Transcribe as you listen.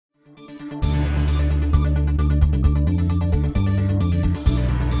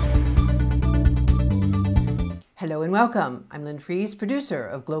Hello and welcome. I'm Lynn Fries, producer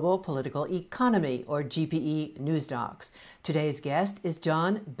of Global Political Economy, or GPE News Docs. Today's guest is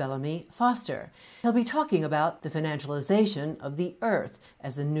John Bellamy Foster. He'll be talking about the financialization of the earth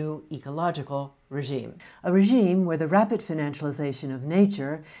as a new ecological regime. A regime where the rapid financialization of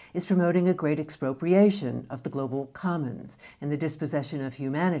nature is promoting a great expropriation of the global commons and the dispossession of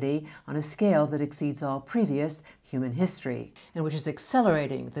humanity on a scale that exceeds all previous human history, and which is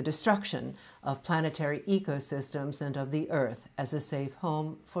accelerating the destruction of planetary ecosystems and of the earth as a safe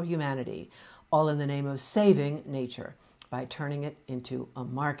home for humanity, all in the name of saving nature by turning it into a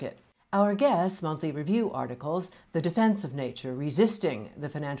market. Our guest's monthly review articles, The Defense of Nature, Resisting the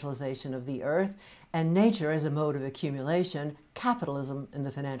Financialization of the Earth, and Nature as a Mode of Accumulation, Capitalism in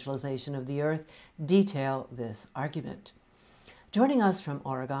the Financialization of the Earth, detail this argument. Joining us from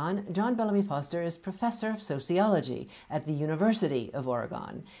Oregon, John Bellamy Foster is professor of sociology at the University of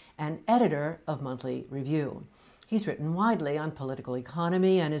Oregon and editor of Monthly Review. He's written widely on political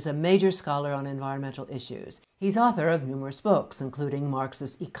economy and is a major scholar on environmental issues. He's author of numerous books, including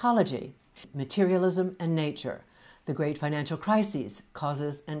Marxist Ecology, Materialism and Nature, The Great Financial Crises,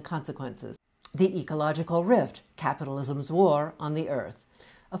 Causes and Consequences, The Ecological Rift, Capitalism's War on the Earth.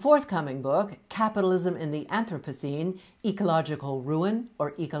 A forthcoming book, Capitalism in the Anthropocene, Ecological Ruin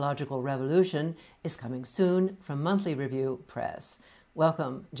or Ecological Revolution, is coming soon from Monthly Review Press.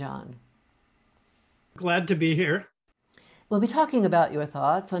 Welcome, John. Glad to be here. We'll be talking about your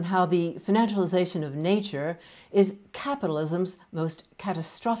thoughts on how the financialization of nature is capitalism's most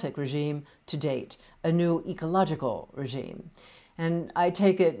catastrophic regime to date, a new ecological regime. And I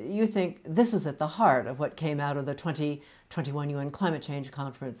take it you think this was at the heart of what came out of the 2021 UN Climate Change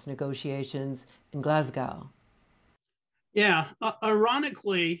Conference negotiations in Glasgow. Yeah,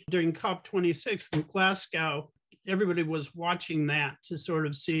 ironically, during COP26 in Glasgow, everybody was watching that to sort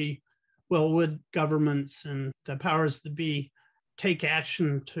of see, well, would governments and the powers that be take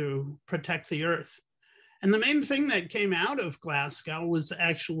action to protect the earth? And the main thing that came out of Glasgow was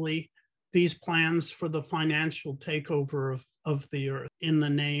actually these plans for the financial takeover of the earth in the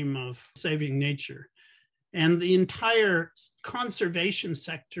name of saving nature. And the entire conservation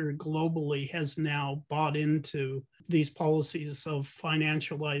sector globally has now bought into these policies of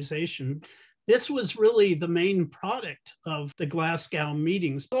financialization. This was really the main product of the Glasgow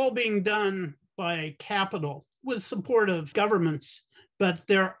meetings, all being done by capital with support of governments, but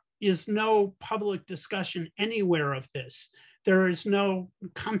there is no public discussion anywhere of this. There is no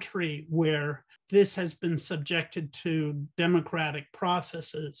country where this has been subjected to democratic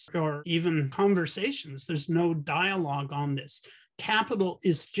processes or even conversations. There's no dialogue on this. Capital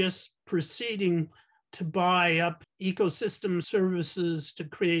is just proceeding to buy up ecosystem services to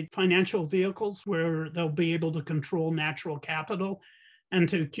create financial vehicles where they'll be able to control natural capital and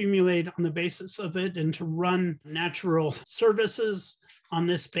to accumulate on the basis of it and to run natural services on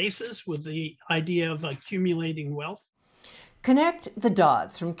this basis with the idea of accumulating wealth. Connect the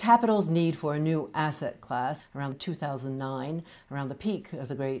dots from capital's need for a new asset class around 2009, around the peak of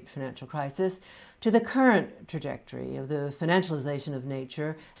the great financial crisis, to the current trajectory of the financialization of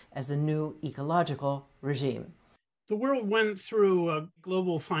nature as a new ecological regime. The world went through a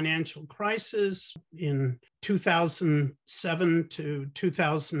global financial crisis in 2007 to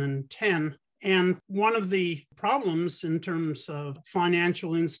 2010. And one of the problems in terms of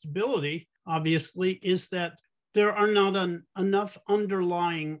financial instability, obviously, is that there are not enough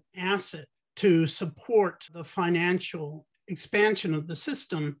underlying assets to support the financial expansion of the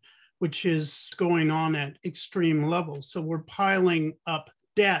system, which is going on at extreme levels. So we're piling up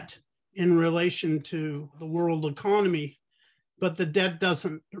debt in relation to the world economy, but the debt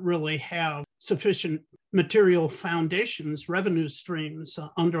doesn't really have sufficient material foundations, revenue streams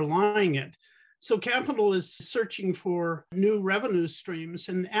underlying it. So capital is searching for new revenue streams.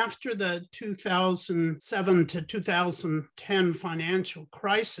 And after the 2007 to 2010 financial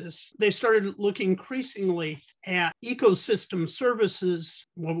crisis, they started looking increasingly at ecosystem services,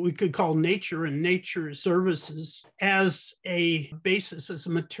 what we could call nature and nature services, as a basis, as a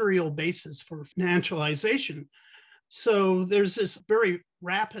material basis for financialization. So there's this very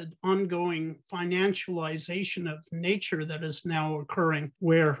rapid ongoing financialization of nature that is now occurring,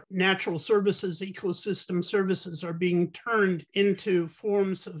 where natural services, ecosystem services are being turned into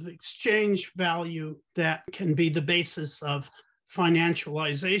forms of exchange value that can be the basis of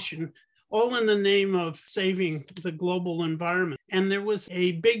financialization, all in the name of saving the global environment. And there was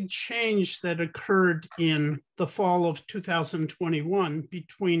a big change that occurred in the fall of 2021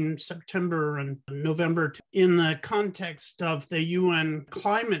 between September and November in the context of the UN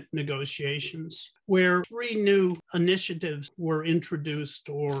climate negotiations, where 3 new initiatives were introduced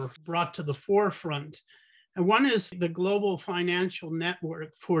or brought to the forefront. And one is the Global Financial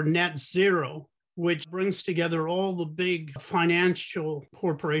Network for Net Zero, which brings together all the big financial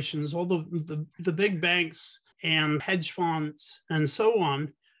corporations, all the big banks and hedge funds and so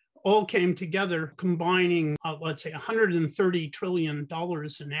on, all came together combining, let's say, $130 trillion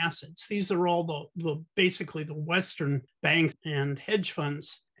in assets. These are all basically the Western banks and hedge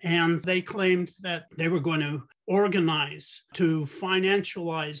funds. And they claimed that they were going to organize to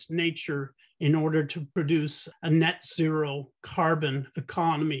financialize nature in order to produce a net zero carbon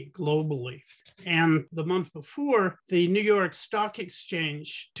economy globally. And the month before, the New York Stock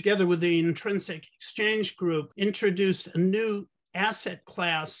Exchange, together with the Intrinsic Exchange Group, introduced a new asset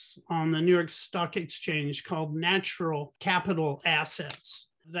class on the New York Stock Exchange called natural capital assets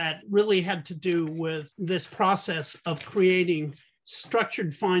that really had to do with this process of creating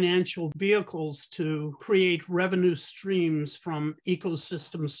structured financial vehicles to create revenue streams from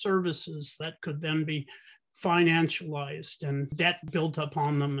ecosystem services that could then be financialized and debt built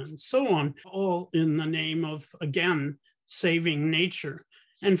upon them and so on, all in the name of, again, saving nature.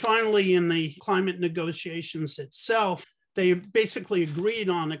 And finally, in the climate negotiations itself, they basically agreed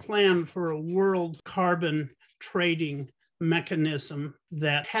on a plan for a world carbon trading mechanism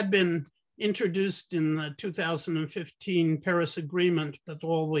that had been introduced in the 2015 Paris Agreement, but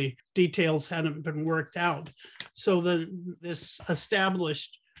all the details hadn't been worked out. So this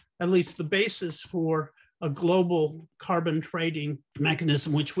established at least the basis for a global carbon trading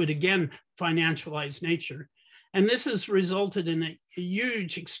mechanism, which would again financialize nature. And this has resulted in a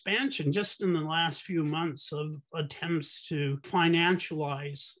huge expansion just in the last few months of attempts to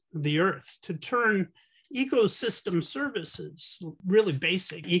financialize the earth, to turn ecosystem services, really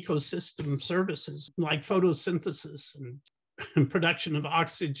basic ecosystem services like photosynthesis and production of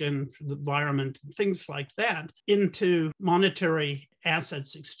oxygen for the environment, and things like that, into monetary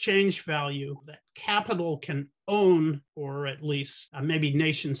assets, exchange value that capital can own, or at least maybe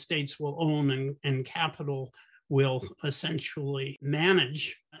nation states will own and capital will essentially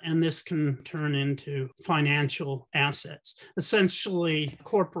manage. And this can turn into financial assets. Essentially,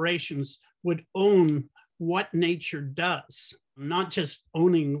 corporations would own what nature does, not just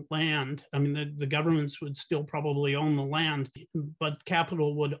owning land. I mean, the governments would still probably own the land, but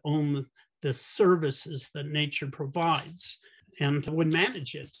capital would own the services that nature provides and would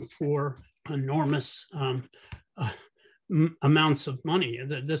manage it for enormous amounts of money.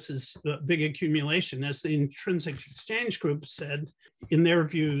 This is a big accumulation. As the Intrinsic Exchange Group said, in their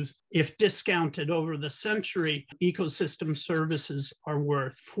view, if discounted over the century, ecosystem services are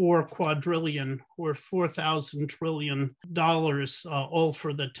worth 4 quadrillion or $4,000 trillion, all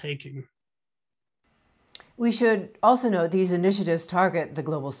for the taking. We should also note these initiatives target the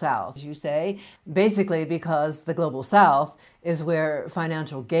Global South, as you say, basically because the Global South is where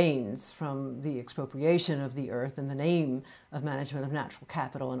financial gains from the expropriation of the earth in the name of management of natural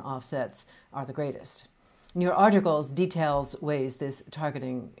capital and offsets are the greatest. Your articles details ways this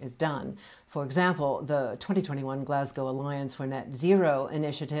targeting is done. For example, the 2021 Glasgow Alliance for Net Zero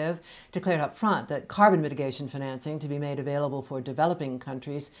initiative declared up front that carbon mitigation financing to be made available for developing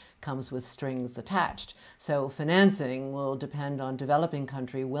countries comes with strings attached. So financing will depend on developing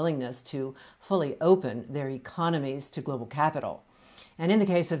country willingness to fully open their economies to global capital. And in the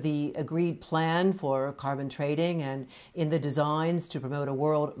case of the agreed plan for carbon trading and in the designs to promote a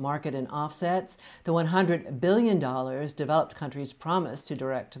world market in offsets, the $100 billion developed countries promise to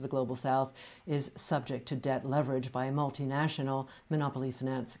direct to the Global South is subject to debt leverage by multinational monopoly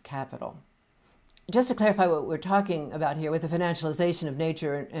finance capital. Just to clarify what we're talking about here with the financialization of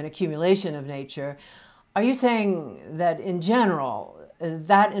nature and accumulation of nature, are you saying that in general,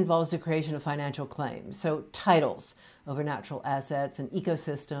 that involves the creation of financial claims, so titles over natural assets and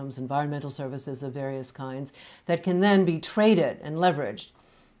ecosystems, environmental services of various kinds that can then be traded and leveraged?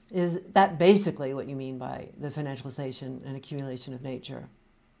 Is that basically what you mean by the financialization and accumulation of nature?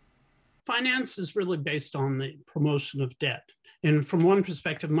 Finance is really based on the promotion of debt. And from one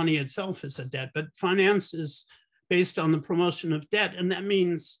perspective, money itself is a debt, but finance is based on the promotion of debt. And that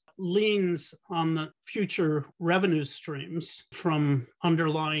means liens on the future revenue streams from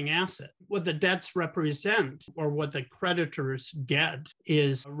underlying assets. What the debts represent, or what the creditors get,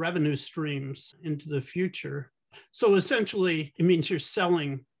 is revenue streams into the future. So essentially, it means you're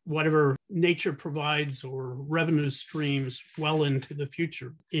selling whatever nature provides or revenue streams well into the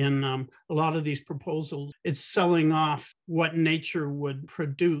future. In a lot of these proposals, it's selling off what nature would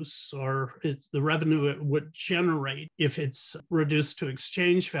produce, or it's the revenue it would generate if it's reduced to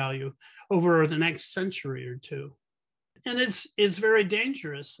exchange value over the next century or two. And it's very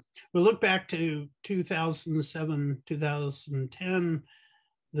dangerous. We look back to 2007, 2010,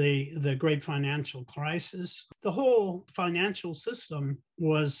 the great financial crisis. The whole financial system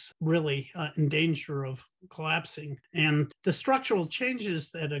was really in danger of collapsing. And the structural changes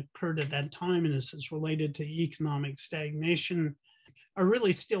that occurred at that time, and this is related to economic stagnation, are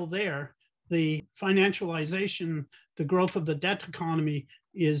really still there. The financialization, the growth of the debt economy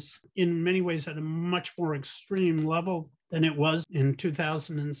is in many ways at a much more extreme level than it was in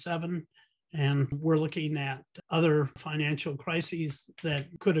 2007. And we're looking at other financial crises that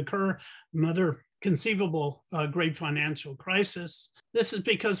could occur, another conceivable great financial crisis. This is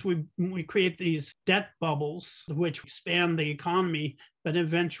because we create these debt bubbles which expand the economy, but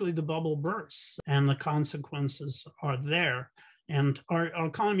eventually the bubble bursts and the consequences are there. And our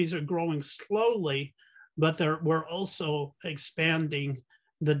economies are growing slowly, but we're also expanding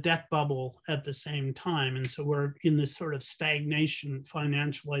the debt bubble at the same time. And so we're in this sort of stagnation,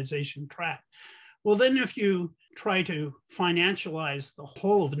 financialization track. Well, then if you try to financialize the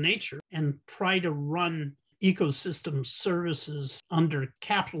whole of nature and try to run ecosystem services under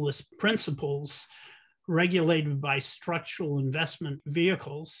capitalist principles regulated by structural investment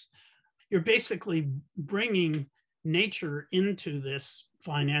vehicles, you're basically bringing nature into this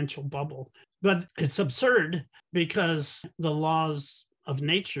financial bubble. But it's absurd because the laws of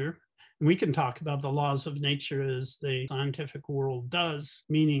nature, and we can talk about the laws of nature as the scientific world does,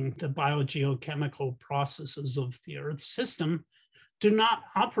 meaning the biogeochemical processes of the Earth system, do not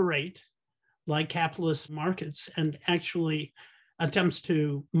operate like capitalist markets, and actually attempts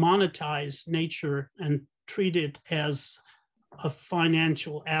to monetize nature and treat it as a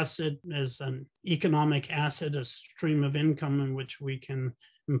financial asset, as an economic asset, a stream of income in which we can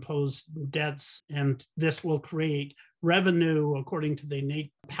impose debts. And this will create revenue according to the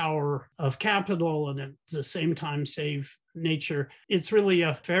innate power of capital, and at the same time save nature. It's really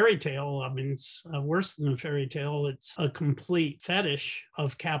a fairy tale. I mean, it's worse than a fairy tale. It's a complete fetish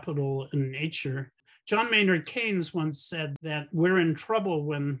of capital and nature. John Maynard Keynes once said that we're in trouble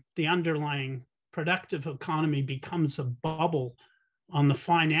when the underlying productive economy becomes a bubble on the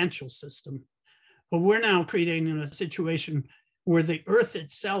financial system. But we're now creating a situation where the Earth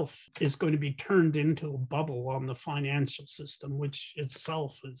itself is going to be turned into a bubble on the financial system, which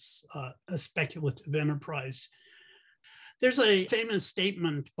itself is a speculative enterprise. There's a famous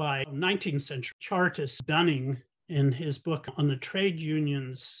statement by 19th century chartist Dunning in his book on the trade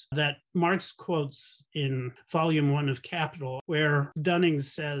unions that Marx quotes in volume 1 of Capital, where Dunning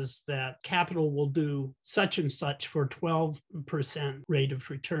says that capital will do such and such for 12% rate of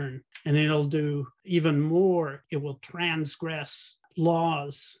return, and it'll do even more. It will transgress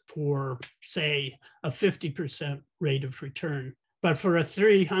laws for, say, a 50% rate of return. But for a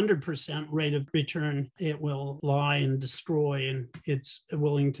 300% rate of return, it will lie and destroy, and it's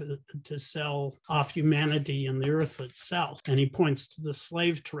willing to sell off humanity and the earth itself. And he points to the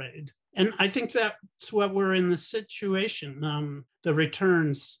slave trade. And I think that's what we're in the situation. The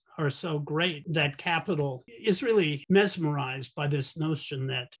returns are so great that capital is really mesmerized by this notion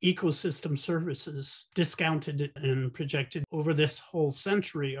that ecosystem services discounted and projected over this whole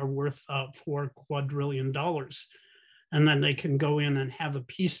century are worth $4 quadrillion. And then they can go in and have a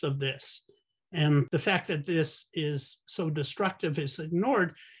piece of this. And the fact that this is so destructive is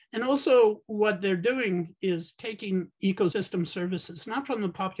ignored. And also what they're doing is taking ecosystem services, not from the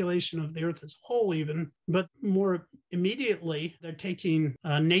population of the earth as a whole even, but more immediately, they're taking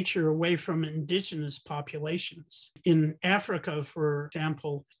nature away from indigenous populations. In Africa, for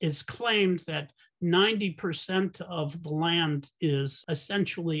example, it's claimed that 90% of the land is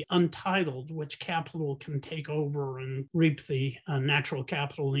essentially untitled, which capital can take over and reap the natural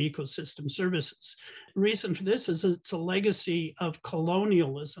capital and ecosystem services. The reason for this is it's a legacy of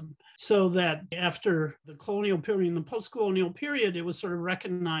colonialism, so that after the colonial period and the post-colonial period, it was sort of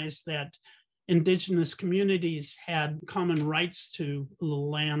recognized that indigenous communities had common rights to the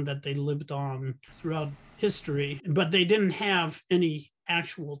land that they lived on throughout history, but they didn't have any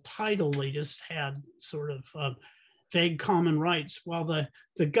actual title. They just had sort of vague common rights, while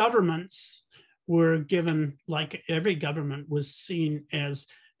the governments were given, like every government was seen as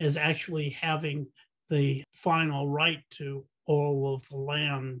actually having the final right to all of the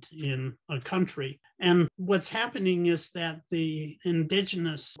land in a country. And what's happening is that the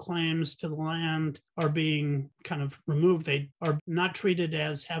indigenous claims to the land are being kind of removed. They are not treated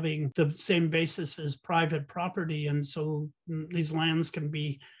as having the same basis as private property. And so these lands can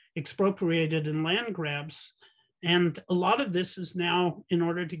be expropriated in land grabs. And a lot of this is now in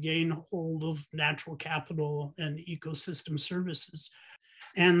order to gain hold of natural capital and ecosystem services.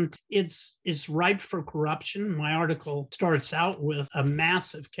 And it's ripe for corruption. My article starts out with a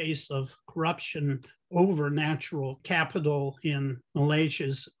massive case of corruption over natural capital in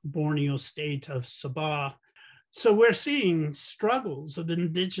Malaysia's Borneo state of Sabah. So we're seeing struggles of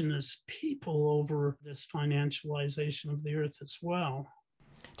indigenous people over this financialization of the earth as well.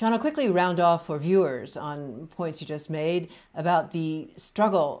 John, I'll quickly round off for viewers on points you just made about the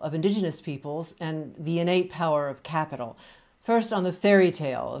struggle of indigenous peoples and the innate power of capital. First, on the fairy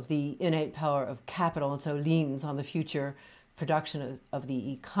tale of the innate power of capital, and so leans on the future production of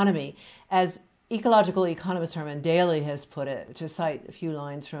the economy. As ecological economist Herman Daly has put it, to cite a few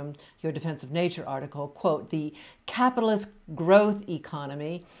lines from your Defense of Nature article, quote, "The capitalist growth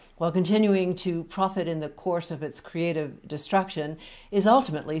economy, while continuing to profit in the course of its creative destruction, is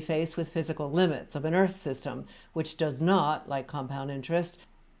ultimately faced with physical limits of an earth system which does not, like compound interest,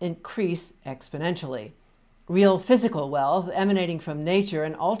 increase exponentially. Real physical wealth emanating from nature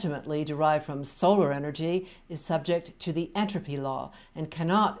and ultimately derived from solar energy is subject to the entropy law and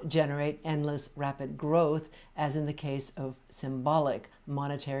cannot generate endless rapid growth as in the case of symbolic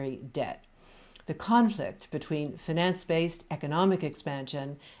monetary debt. The conflict between finance-based economic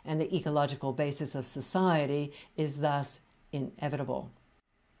expansion and the ecological basis of society is thus inevitable."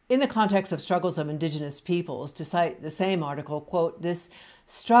 In the context of struggles of indigenous peoples, to cite the same article, quote, "This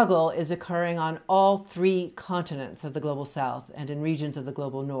struggle is occurring on all three continents of the global south and in regions of the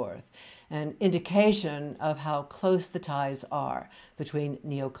global north, an indication of how close the ties are between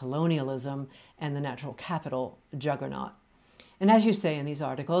neocolonialism and the natural capital juggernaut." And as you say in these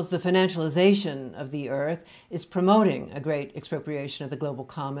articles, the financialization of the earth is promoting a great expropriation of the global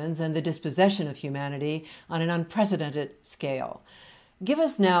commons and the dispossession of humanity on an unprecedented scale. Give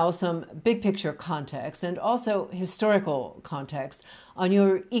us now some big picture context and also historical context on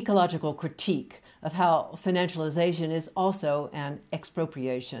your ecological critique of how financialization is also an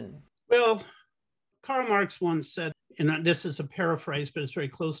expropriation. Well, Karl Marx once said, and this is a paraphrase, but it's very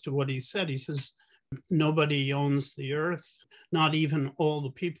close to what he said. He says, "Nobody owns the earth. Not even all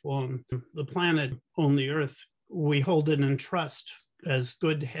the people on the planet own the earth. We hold it in trust as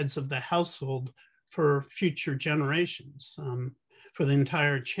good heads of the household for future generations, for the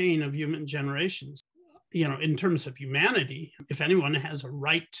entire chain of human generations." You know, in terms of humanity, if anyone has a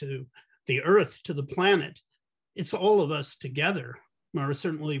right to the earth, to the planet, it's all of us together, or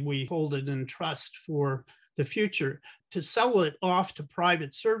certainly we hold it in trust for the future. To sell it off to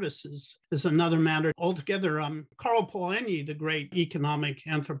private services is another matter altogether. Karl Polanyi, the great economic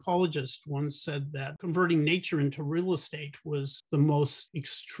anthropologist, once said that converting nature into real estate was the most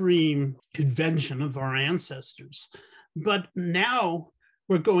extreme invention of our ancestors. But now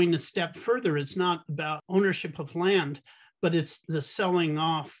we're going a step further. It's not about ownership of land, but it's the selling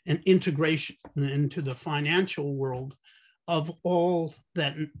off and integration into the financial world of all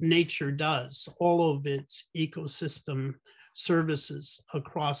that nature does, all of its ecosystem services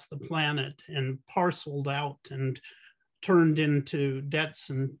across the planet, and parceled out and turned into debts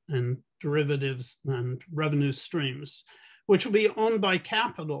and derivatives and revenue streams, which will be owned by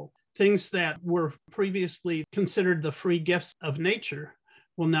capital. Things that were previously considered the free gifts of nature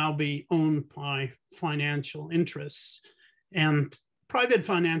will now be owned by financial interests. And private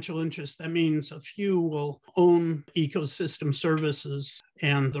financial interests, that means a few will own ecosystem services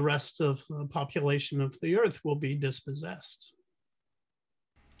and the rest of the population of the earth will be dispossessed.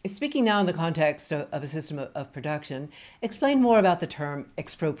 Speaking now in the context of a system of production, explain more about the term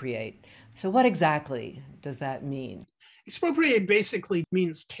expropriate. So what exactly does that mean? Expropriate basically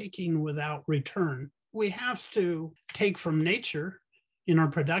means taking without return. We have to take from nature in our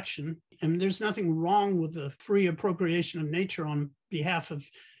production, and there's nothing wrong with the free appropriation of nature on behalf of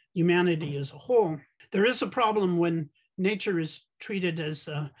humanity as a whole. There is a problem when nature is treated as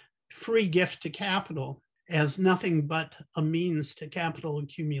a free gift to capital, as nothing but a means to capital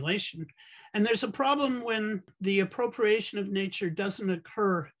accumulation. And there's a problem when the appropriation of nature doesn't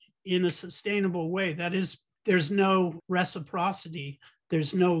occur in a sustainable way. That is, there's no reciprocity,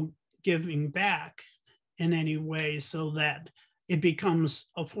 there's no giving back in any way, so that it becomes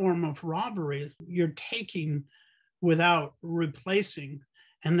a form of robbery. You're taking without replacing,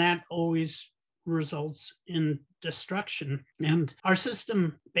 and that always results in destruction. And our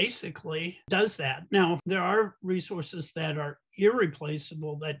system basically does that. Now, there are resources that are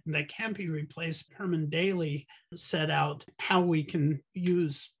irreplaceable, that can't be replaced. Herman Daly set out how we can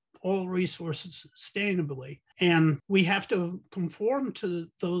use all resources sustainably. And we have to conform to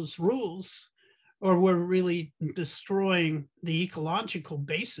those rules, or we're really destroying the ecological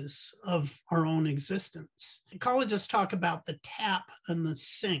basis of our own existence. Ecologists talk about the tap and the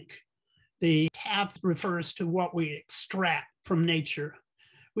sink. The tap refers to what we extract from nature.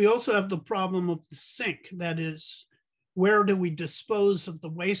 We also have the problem of the sink, that is, where do we dispose of the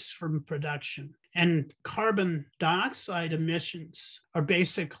waste from production? And carbon dioxide emissions are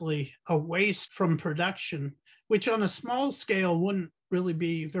basically a waste from production, which on a small scale wouldn't really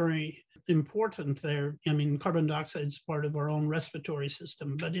be very important there. I mean, carbon dioxide is part of our own respiratory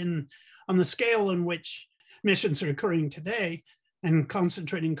system, but on the scale in which emissions are occurring today and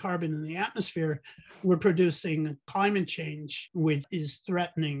concentrating carbon in the atmosphere, we're producing climate change, which is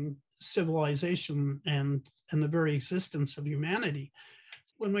threatening civilization and the very existence of humanity.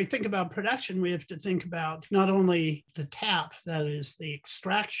 When we think about production, we have to think about not only the tap, that is the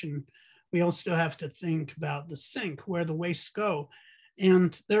extraction, we also have to think about the sink, where the wastes go.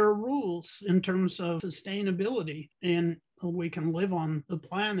 And there are rules in terms of sustainability, and we can live on the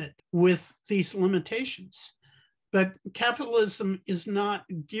planet with these limitations. But capitalism is not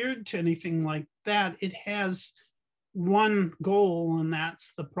geared to anything like that. It has one goal, and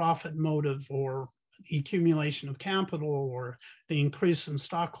that's the profit motive, or the accumulation of capital, or the increase in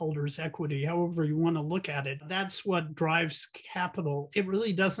stockholders' equity, however you want to look at it. That's what drives capital. It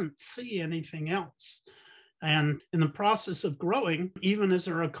really doesn't see anything else. And in the process of growing, even as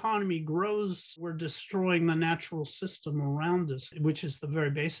our economy grows, we're destroying the natural system around us, which is the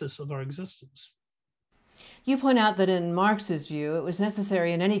very basis of our existence. You point out that in Marx's view, it was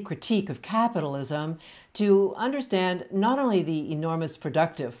necessary in any critique of capitalism to understand not only the enormous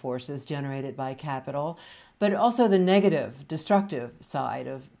productive forces generated by capital, but also the negative, destructive side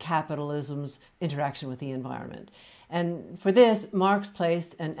of capitalism's interaction with the environment. And for this, Marx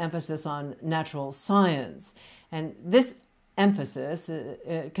placed an emphasis on natural science. And this emphasis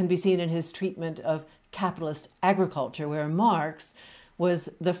can be seen in his treatment of capitalist agriculture, where Marx was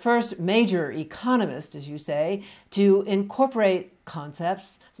the first major economist, as you say, to incorporate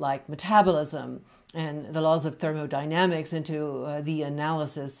concepts like metabolism and the laws of thermodynamics into the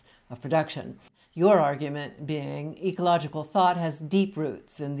analysis of production. Your argument being ecological thought has deep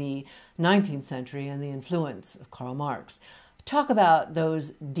roots in the 19th century and the influence of Karl Marx. Talk about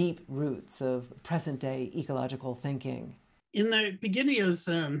those deep roots of present-day ecological thinking. In the beginning of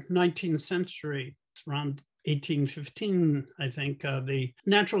the 19th century, around 1815, I think, the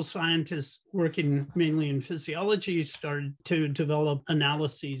natural scientists working mainly in physiology started to develop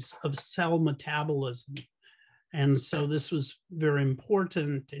analyses of cell metabolism. And so this was very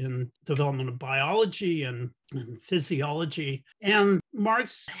important in development of biology and physiology. And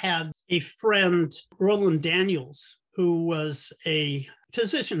Marx had a friend, Roland Daniels, who was a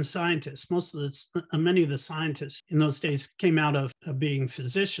physician scientist. Many of the scientists in those days came out of being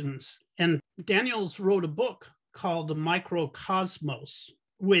physicians. And Daniels wrote a book called The Microcosmos,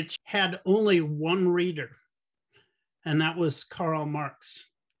 which had only one reader, and that was Karl Marx.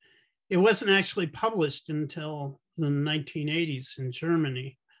 It wasn't actually published until the 1980s in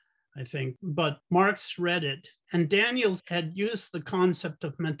Germany, I think, but Marx read it. And Daniels had used the concept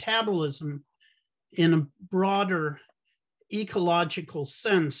of metabolism in a broader ecological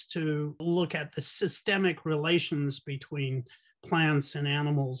sense to look at the systemic relations between plants and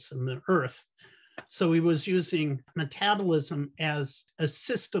animals and the earth. So he was using metabolism as a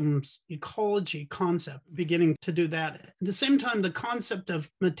systems ecology concept, beginning to do that. At the same time, the concept of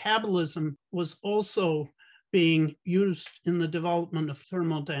metabolism was also being used in the development of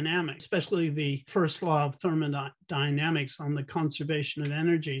thermodynamics, especially the first law of thermodynamics on the conservation of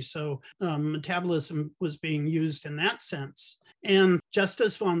energy. So metabolism was being used in that sense. And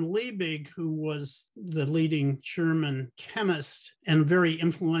Justus von Liebig, who was the leading German chemist and very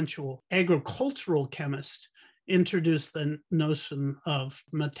influential agricultural chemist, introduced the notion of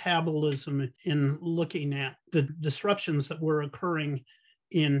metabolism in looking at the disruptions that were occurring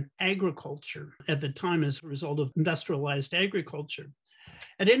in agriculture at the time as a result of industrialized agriculture.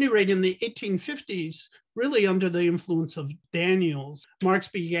 At any rate, in the 1850s, really under the influence of Daniels, Marx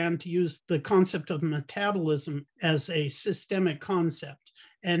began to use the concept of metabolism as a systemic concept.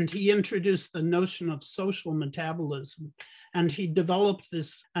 And he introduced the notion of social metabolism. And he developed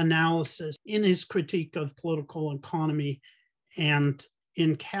this analysis in his critique of political economy and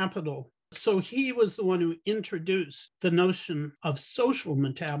in Capital. So he was the one who introduced the notion of social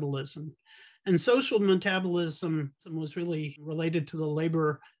metabolism. And social metabolism was really related to the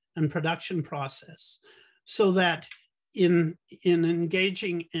labor and production process. So that in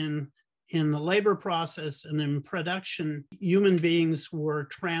engaging in the labor process and in production, human beings were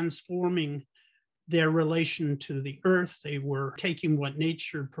transforming their relation to the earth. They were taking what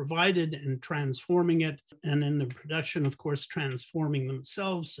nature provided and transforming it. And in the production, of course, transforming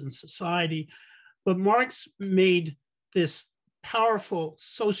themselves and society. But Marx made this powerful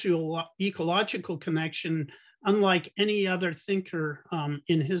socio-ecological connection, unlike any other thinker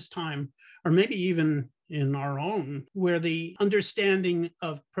in his time, or maybe even in our own, where the understanding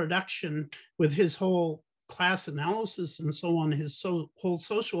of production with his whole class analysis and so on, his whole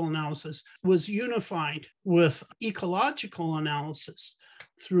social analysis was unified with ecological analysis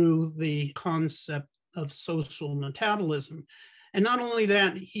through the concept of social metabolism. And not only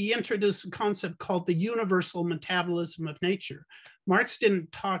that, he introduced a concept called the universal metabolism of nature. Marx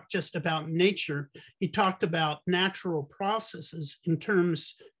didn't talk just about nature. He talked about natural processes in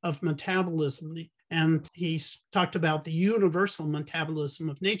terms of metabolism. And he talked about the universal metabolism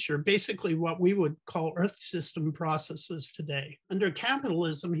of nature, basically what we would call Earth system processes today. Under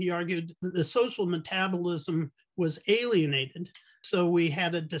capitalism, he argued that the social metabolism was alienated. So we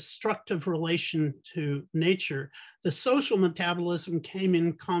had a destructive relation to nature. The social metabolism came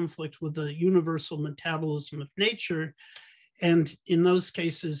in conflict with the universal metabolism of nature. And in those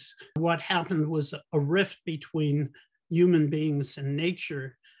cases, what happened was a rift between human beings and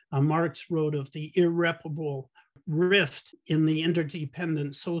nature. Marx wrote of the irreparable rift in the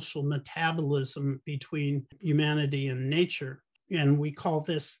interdependent social metabolism between humanity and nature. And we call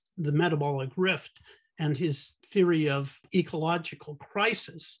this the metabolic rift. And his theory of ecological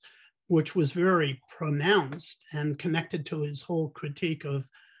crisis, which was very pronounced and connected to his whole critique of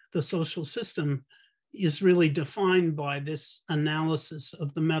the social system, is really defined by this analysis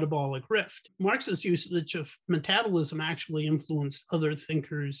of the metabolic rift. Marx's usage of metabolism actually influenced other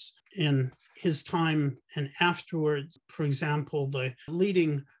thinkers in his time and afterwards. For example, the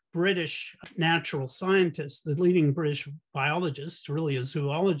leading British natural scientist, the leading British biologist, really a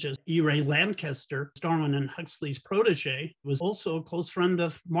zoologist, E. Ray Lankester, Darwin and Huxley's protege, was also a close friend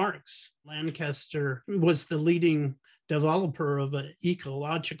of Marx. Lankester was the leading developer of an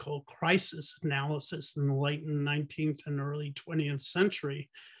ecological crisis analysis in the late 19th and early 20th century.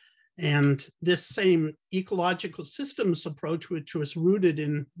 And this same ecological systems approach, which was rooted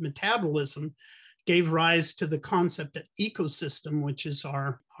in metabolism, gave rise to the concept of ecosystem, which is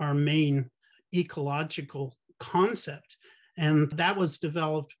our main ecological concept. And that was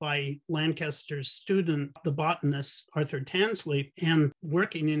developed by Lancaster's student, the botanist Arthur Tansley, and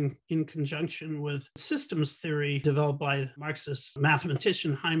working in conjunction with systems theory developed by Marxist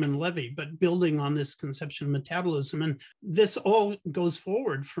mathematician Hyman Levy, but building on this conception of metabolism. And this all goes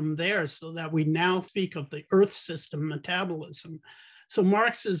forward from there so that we now speak of the Earth system metabolism. So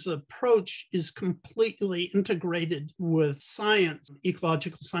Marx's approach is completely integrated with science,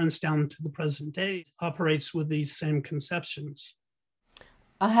 ecological science down to the present day, operates with these same conceptions.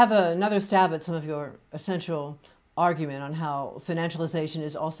 I'll have another stab at some of your essential argument on how financialization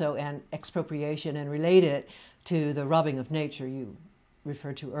is also an expropriation and related to the robbing of nature you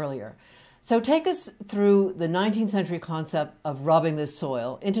referred to earlier. So take us through the 19th century concept of robbing the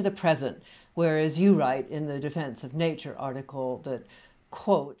soil into the present, whereas you write in the Defense of Nature article that,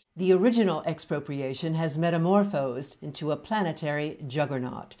 quote, the original expropriation has metamorphosed into a planetary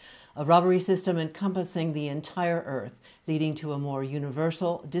juggernaut, a robbery system encompassing the entire Earth, leading to a more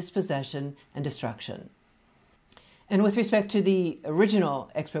universal dispossession and destruction. And with respect to the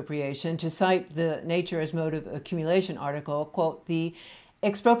original expropriation, to cite the Nature as Mode of Accumulation article, quote, the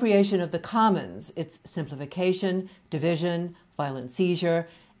expropriation of the commons, its simplification, division, violent seizure,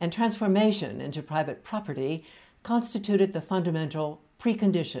 and transformation into private property constituted the fundamental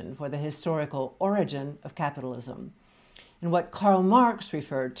precondition for the historical origin of capitalism. And what Karl Marx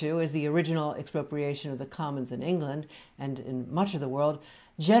referred to as the original expropriation of the commons in England and in much of the world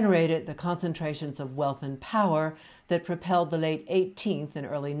generated the concentrations of wealth and power that propelled the late 18th and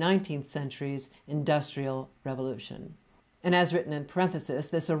early 19th centuries' industrial revolution. And as written in parenthesis,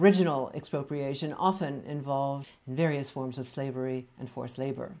 this original expropriation often involved various forms of slavery and forced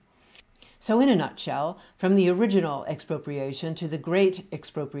labor. So in a nutshell, from the original expropriation to the great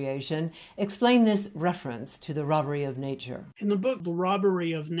expropriation, explain this reference to the robbery of nature. In the book, The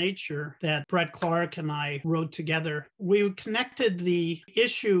Robbery of Nature, that Brett Clark and I wrote together, we connected the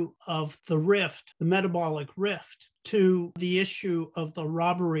issue of the rift, the metabolic rift, to the issue of the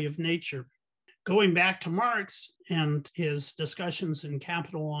robbery of nature. Going back to Marx and his discussions in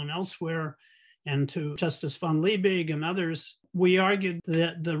Capital and elsewhere, and to Justice von Liebig and others, we argued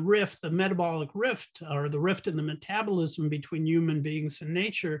that the rift, the metabolic rift, or the rift in the metabolism between human beings and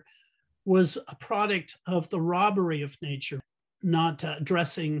nature, was a product of the robbery of nature, not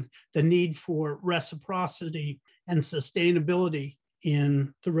addressing the need for reciprocity and sustainability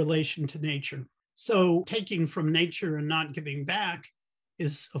in the relation to nature. So taking from nature and not giving back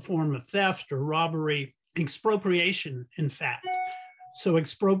is a form of theft or robbery, expropriation, in fact. So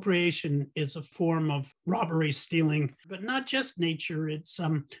expropriation is a form of robbery, stealing, but not just nature. It's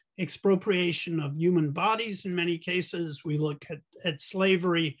expropriation of human bodies in many cases. We look at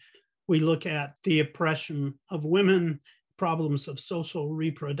slavery, We look at the oppression of women, problems of social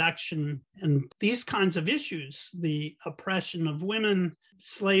reproduction, and these kinds of issues, the oppression of women,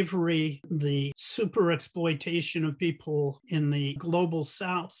 slavery, the super exploitation of people in the global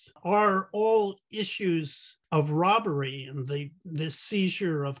South, are all issues of robbery, and the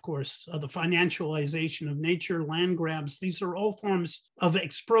seizure, of course, of the financialization of nature, land grabs. These are all forms of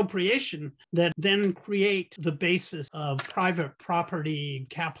expropriation that then create the basis of private property,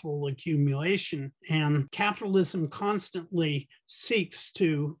 capital accumulation. And capitalism constantly seeks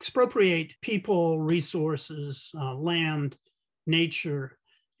to expropriate people, resources, land, nature,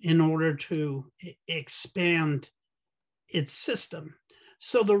 in order to expand its system.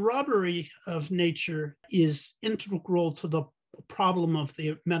 So the robbery of nature is integral to the problem of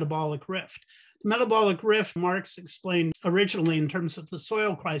the metabolic rift. The metabolic rift, Marx explained originally in terms of the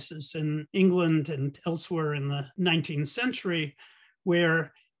soil crisis in England and elsewhere in the 19th century,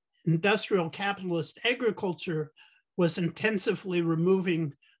 where industrial capitalist agriculture was intensively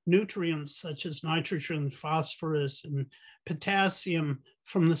removing nutrients such as nitrogen, phosphorus, and potassium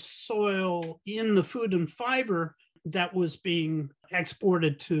from the soil in the food and fiber that was being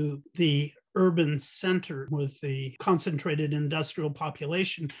exported to the urban center with the concentrated industrial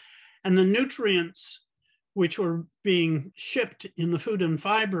population. And the nutrients which were being shipped in the food and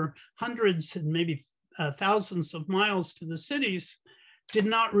fiber hundreds and maybe thousands of miles to the cities did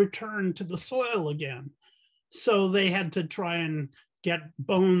not return to the soil again. So they had to try and get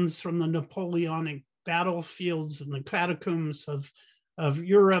bones from the Napoleonic battlefields and the catacombs of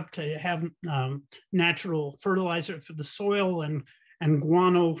Europe to have natural fertilizer for the soil, and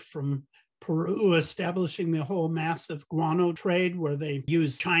guano from Peru, establishing the whole massive guano trade where they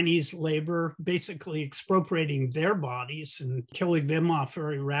use Chinese labor, basically expropriating their bodies and killing them off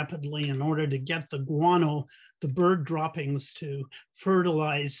very rapidly in order to get the guano, the bird droppings, to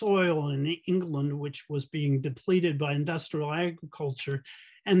fertilize soil in England, which was being depleted by industrial agriculture.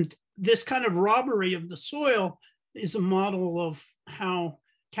 And this kind of robbery of the soil is a model of how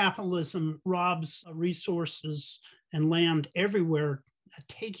capitalism robs resources and land everywhere,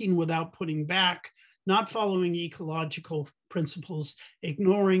 taking without putting back, not following ecological principles,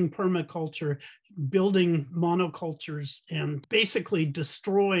 ignoring permaculture, building monocultures, and basically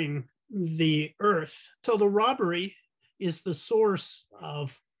destroying the earth. So the robbery is the source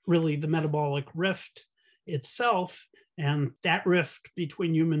of really the metabolic rift itself. And that rift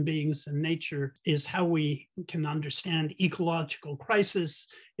between human beings and nature is how we can understand ecological crisis.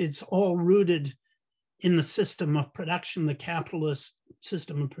 It's all rooted in the system of production, the capitalist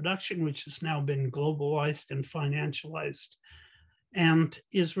system of production, which has now been globalized and financialized, and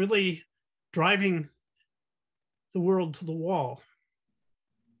is really driving the world to the wall.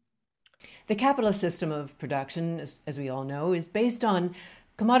 The capitalist system of production, as we all know, is based on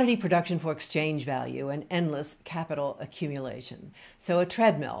commodity production for exchange value and endless capital accumulation. So a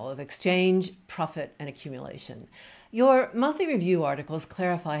treadmill of exchange, profit, and accumulation. Your monthly review articles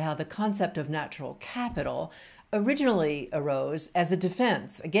clarify how the concept of natural capital originally arose as a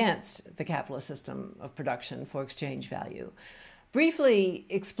defense against the capitalist system of production for exchange value. Briefly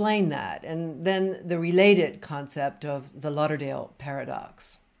explain that, and then the related concept of the Lauderdale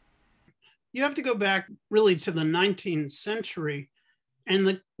paradox. You have to go back really to the 19th century,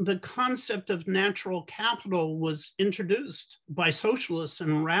 and the concept of natural capital was introduced by socialists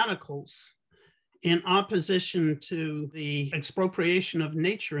and radicals in opposition to the expropriation of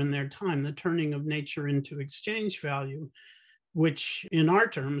nature in their time, the turning of nature into exchange value, which in our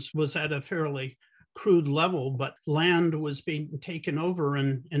terms was at a fairly crude level, but land was being taken over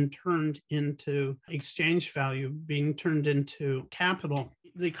and turned into exchange value, being turned into capital.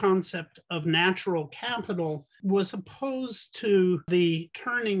 The concept of natural capital was opposed to the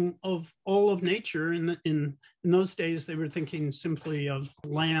turning of all of nature. In those days, they were thinking simply of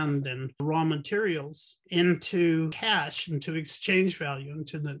land and raw materials into cash, into exchange value,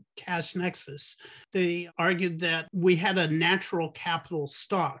 into the cash nexus. They argued that we had a natural capital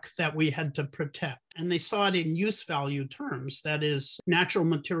stock that we had to protect. And they saw it in use value terms, that is, natural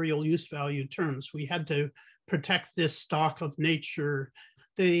material use value terms. We had to protect this stock of nature.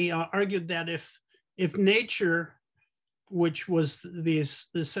 They argued that if nature, which was the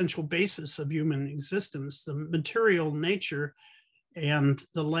essential basis of human existence, the material nature and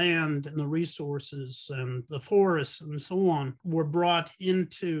the land and the resources and the forests and so on, were brought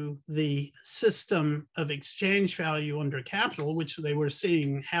into the system of exchange value under capital, which they were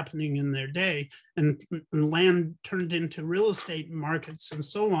seeing happening in their day, and land turned into real estate markets and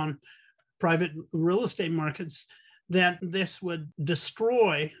so on, private real estate markets, that this would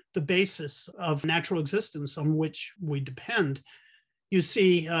destroy the basis of natural existence on which we depend. You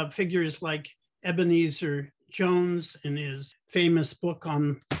see figures like Ebenezer Jones in his famous book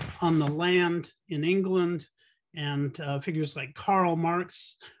on the land in England, and figures like Karl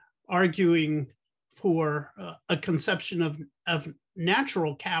Marx arguing for a conception of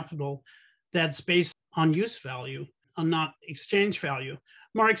natural capital that's based on use value, on not exchange value.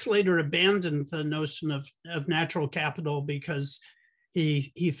 Marx later abandoned the notion of natural capital because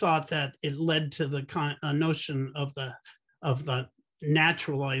he thought that it led to the notion of the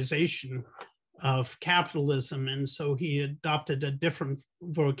naturalization of capitalism. And so he adopted a different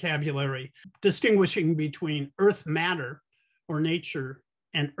vocabulary, distinguishing between earth matter or nature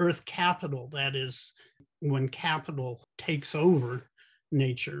and earth capital. That is, when capital takes over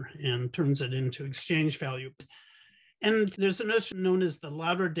nature and turns it into exchange value. And there's a notion known as the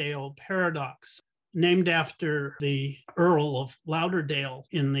Lauderdale paradox, named after the Earl of Lauderdale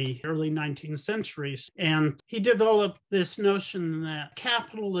in the early 19th centuries. And he developed this notion that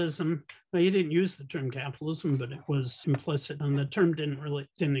capitalism, well, he didn't use the term capitalism, but it was implicit, and the term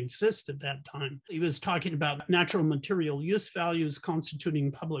didn't exist at that time. He was talking about natural material use values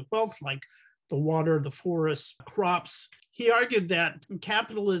constituting public wealth, like the water, the forests, crops. He argued that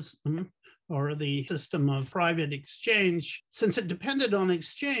capitalism, or the system of private exchange, since it depended on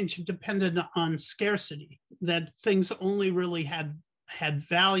exchange, it depended on scarcity, that things only really had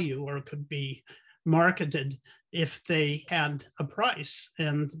value or could be marketed if they had a price,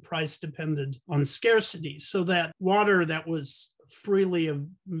 and the price depended on scarcity. So that water that was freely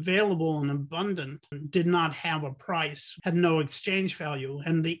available and abundant did not have a price, had no exchange value,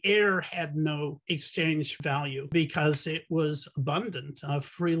 and the air had no exchange value because it was abundant,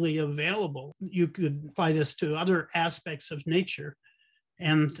 freely available. You could apply this to other aspects of nature,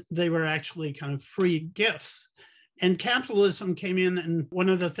 and they were actually kind of free gifts. And capitalism came in, and one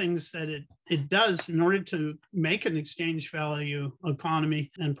of the things that it does in order to make an exchange value economy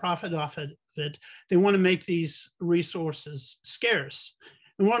and profit off it, they want to make these resources scarce.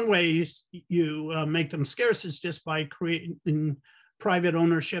 And one way you make them scarce is just by creating private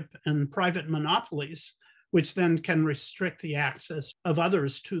ownership and private monopolies, which then can restrict the access of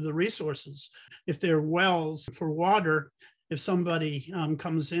others to the resources. If there are wells for water, if somebody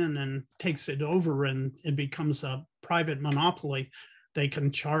comes in and takes it over and it becomes a private monopoly, they can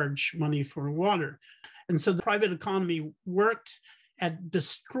charge money for water. And so the private economy worked at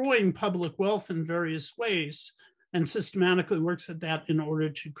destroying public wealth in various ways and systematically works at that in order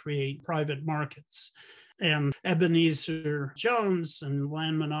to create private markets. And Ebenezer Jones and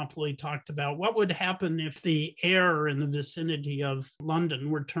land monopoly talked about what would happen if the air in the vicinity of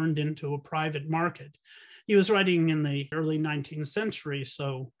London were turned into a private market. He was writing in the early 19th century,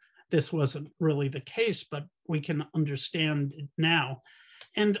 so this wasn't really the case, but we can understand it now.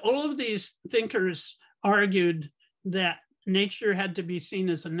 And all of these thinkers argued that nature had to be seen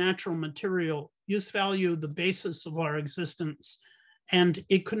as a natural material use value, the basis of our existence, and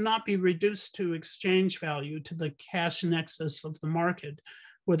it could not be reduced to exchange value, to the cash nexus of the market,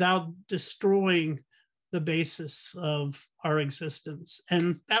 without destroying the basis of our existence.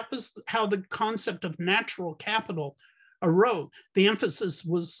 And that was how the concept of natural capital arose. The emphasis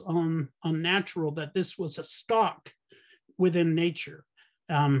was on natural, that this was a stock within nature,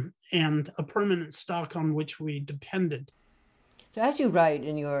 and a permanent stock on which we depended. So as you write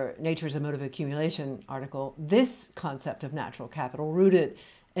in your Nature's a Mode of Accumulation article, this concept of natural capital rooted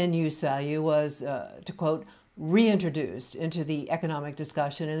in use value was, to quote, reintroduced into the economic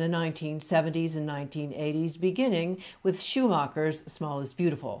discussion in the 1970s and 1980s, beginning with Schumacher's Small is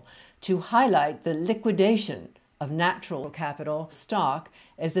Beautiful, to highlight the liquidation of natural capital stock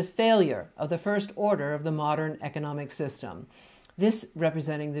as a failure of the first order of the modern economic system, this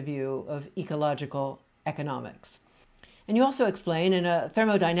representing the view of ecological economics. And you also explain, in a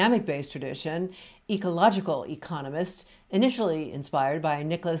thermodynamic-based tradition, ecological economists, initially inspired by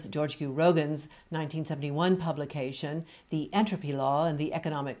Nicholas George Q. Rogan's 1971 publication, The Entropy Law and the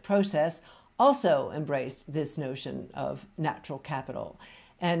Economic Process, also embraced this notion of natural capital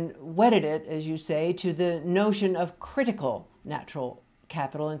and wedded it, as you say, to the notion of critical natural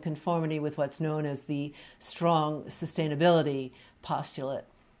capital in conformity with what's known as the strong sustainability postulate,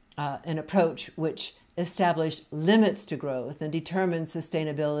 an approach which established limits to growth and determined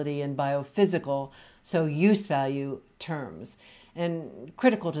sustainability in biophysical, so use value terms. And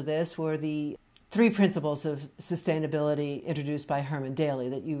critical to this were the three principles of sustainability introduced by Herman Daly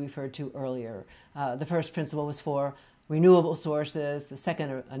that you referred to earlier. The first principle was for renewable sources, the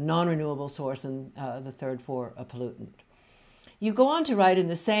second a non-renewable source, and the third for a pollutant. You go on to write in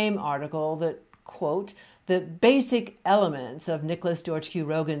the same article that, quote, The basic elements of Nicholas George Q.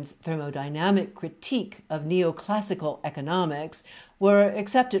 Rogan's thermodynamic critique of neoclassical economics were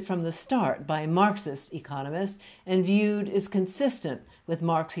accepted from the start by Marxist economists and viewed as consistent with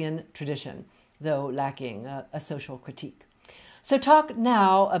Marxian tradition, though lacking a social critique. So talk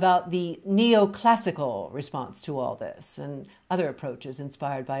now about the neoclassical response to all this and other approaches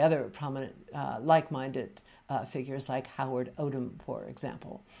inspired by other prominent like-minded figures like Howard Odum, for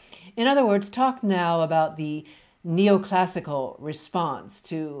example. In other words, talk now about the neoclassical response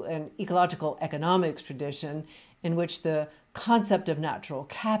to an ecological economics tradition in which the concept of natural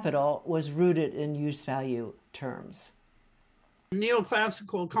capital was rooted in use value terms.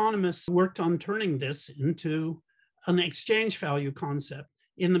 Neoclassical economists worked on turning this into an exchange value concept.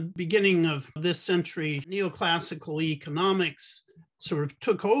 In the beginning of this century, neoclassical economics sort of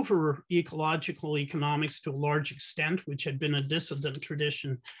took over ecological economics to a large extent, which had been a dissident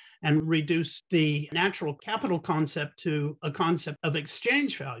tradition, and reduced the natural capital concept to a concept of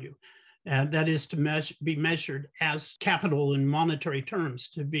exchange value. That is to be measured as capital in monetary terms,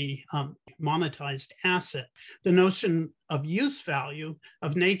 to be monetized asset. The notion of use value,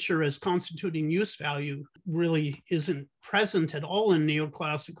 of nature as constituting use value, really isn't present at all in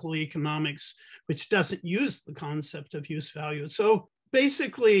neoclassical economics, which doesn't use the concept of use value. So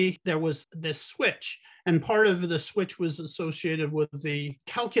basically, there was this switch, and part of the switch was associated with the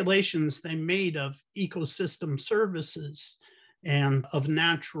calculations they made of ecosystem services and of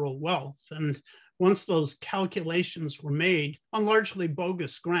natural wealth. And once those calculations were made on largely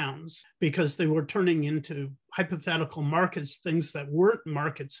bogus grounds, because they were turning into hypothetical markets, things that weren't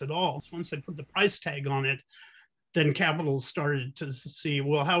markets at all. So once they put the price tag on it, then capital started to see,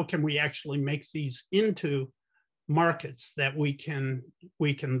 well, how can we actually make these into markets that we can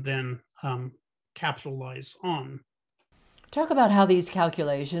then capitalize on? Talk about how these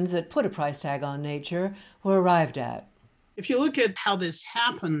calculations that put a price tag on nature were arrived at. If you look at how this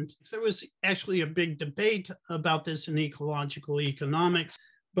happened, there was actually a big debate about this in ecological economics,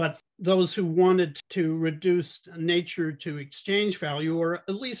 but those who wanted to reduce nature to exchange value, or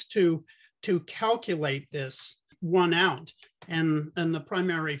at least to calculate this, won out. And the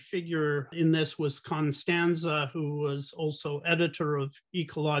primary figure in this was Constanza, who was also editor of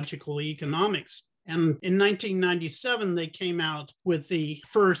Ecological Economics. And in 1997, they came out with the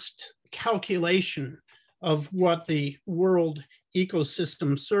first calculation of what the world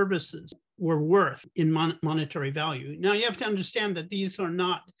ecosystem services were worth in monetary value. Now, you have to understand that these are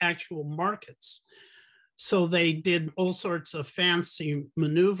not actual markets. So they did all sorts of fancy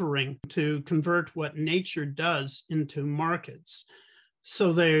maneuvering to convert what nature does into markets.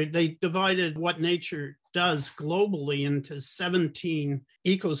 So they divided what nature does globally into 17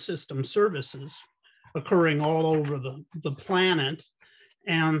 ecosystem services occurring all over the planet.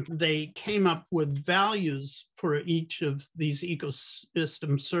 And they came up with values for each of these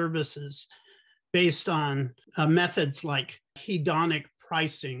ecosystem services based on methods like hedonic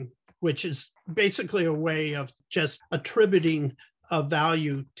pricing, which is basically a way of just attributing a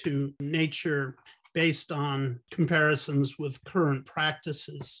value to nature based on comparisons with current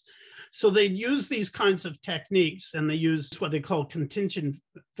practices. So they use these kinds of techniques, and they use what they call contingent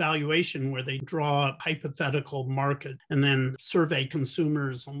valuation, where they draw a hypothetical market and then survey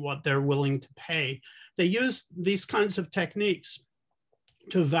consumers on what they're willing to pay. They use these kinds of techniques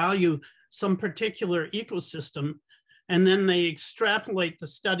to value some particular ecosystem, and then they extrapolate the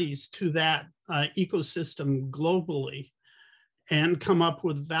studies to that ecosystem globally and come up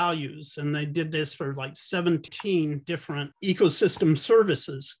with values. And they did this for like 17 different ecosystem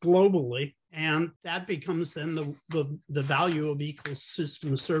services globally. And that becomes then the value of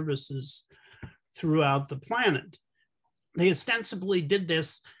ecosystem services throughout the planet. They ostensibly did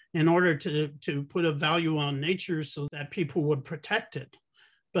this in order to put a value on nature so that people would protect it.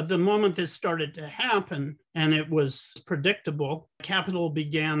 But the moment this started to happen, and it was predictable, capital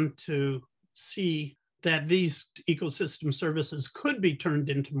began to see that these ecosystem services could be turned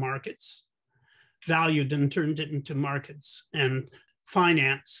into markets, valued and turned into markets, and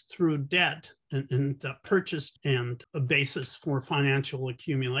financed through debt and purchased, and a basis for financial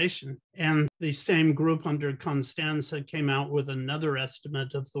accumulation. And the same group under Constanza came out with another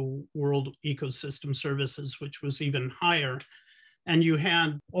estimate of the world ecosystem services, which was even higher. And you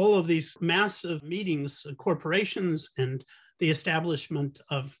had all of these massive meetings, corporations, and the establishment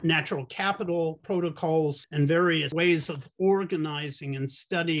of natural capital protocols and various ways of organizing and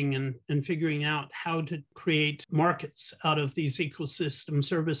studying and figuring out how to create markets out of these ecosystem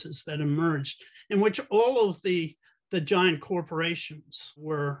services that emerged, in which all of the giant corporations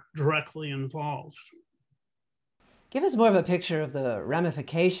were directly involved. Give us more of a picture of the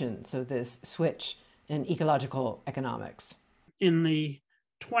ramifications of this switch in ecological economics? In the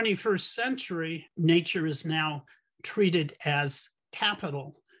 21st century, nature is now treated as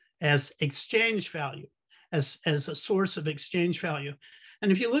capital, as exchange value, as a source of exchange value.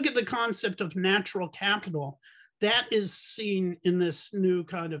 And if you look at the concept of natural capital, that is seen in this new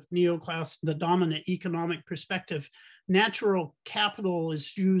kind of neoclass, the dominant economic perspective. Natural capital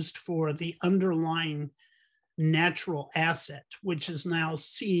is used for the underlying natural asset, which is now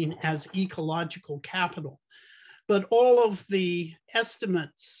seen as ecological capital. But all of the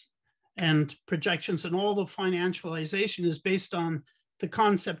estimates and projections and all the financialization is based on the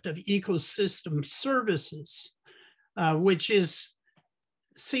concept of ecosystem services, which is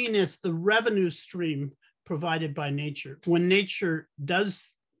seen as the revenue stream provided by nature. When nature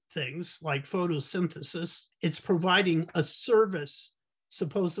does things like photosynthesis, it's providing a service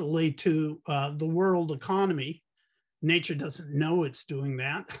supposedly to the world economy. Nature doesn't know it's doing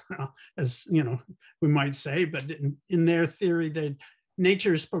that, as we might say, but in their theory, that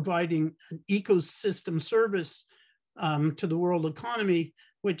nature is providing an ecosystem service to the world economy,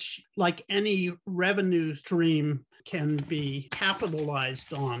 which, like any revenue stream, can be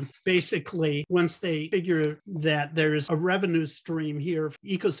capitalized on. Basically, once they figure that there's a revenue stream here,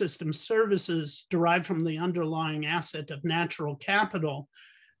 ecosystem services derived from the underlying asset of natural capital,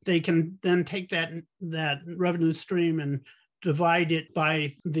 they can then take that revenue stream and divide it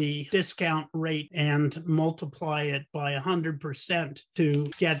by the discount rate and multiply it by 100%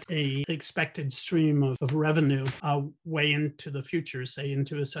 to get an expected stream of revenue way into the future, say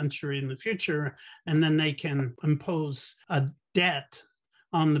into a century in the future. And then they can impose a debt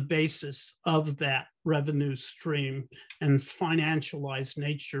on the basis of that revenue stream and financialize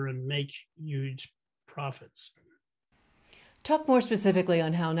nature and make huge profits. Talk more specifically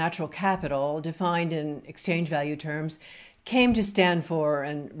on how natural capital, defined in exchange value terms, came to stand for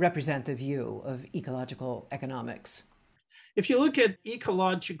and represent the view of ecological economics. If you look at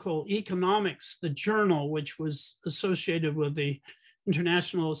ecological economics, the journal, which was associated with the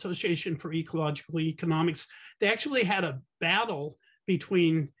International Association for Ecological Economics, they actually had a battle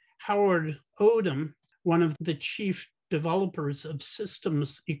between Howard Odum, one of the chief developers of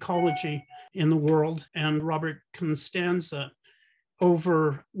systems ecology in the world, and Robert Constanza,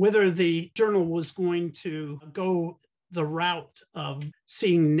 over whether the journal was going to go the route of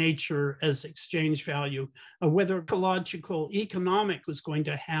seeing nature as exchange value, whether ecological economic was going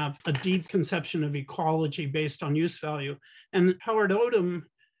to have a deep conception of ecology based on use value. And Howard Odum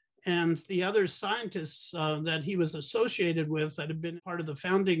and the other scientists that he was associated with that had been part of the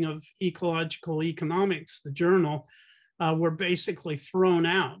founding of Ecological Economics, the journal, were basically thrown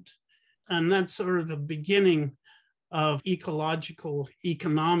out. And that's sort of the beginning of ecological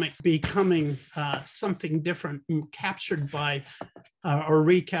economic becoming something different, captured by or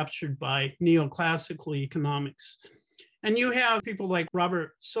recaptured by neoclassical economics. And you have people like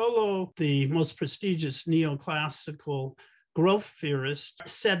Robert Solow, the most prestigious neoclassical growth theorist,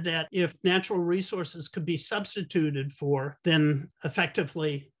 said that if natural resources could be substituted for, then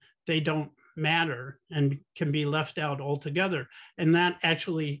effectively they don't matter and can be left out altogether. And that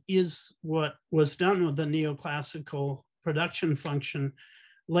actually is what was done with the neoclassical production function.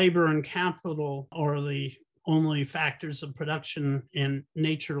 Labor and capital are the only factors of production, and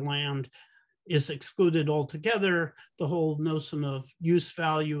nature land is excluded altogether. The whole notion of use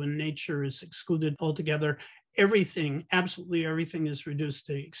value in nature is excluded altogether. Everything, absolutely everything, is reduced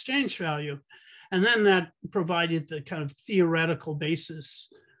to exchange value. And then that provided the kind of theoretical basis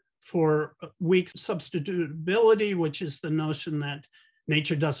for weak substitutability, which is the notion that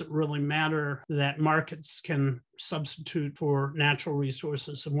nature doesn't really matter, that markets can substitute for natural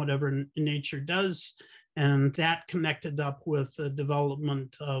resources and whatever nature does. And that connected up with the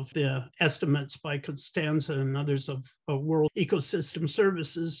development of the estimates by Constanza and others of world ecosystem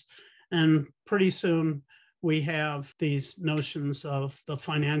services. And pretty soon we have these notions of the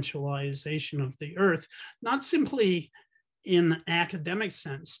financialization of the earth, not simply in an academic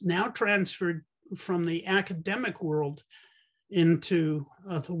sense, now transferred from the academic world into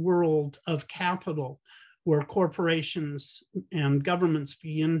the world of capital, where corporations and governments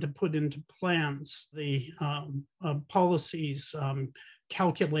begin to put into plans the policies,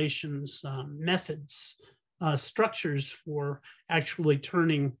 calculations, methods, structures for actually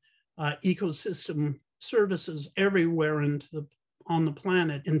turning ecosystem services everywhere on the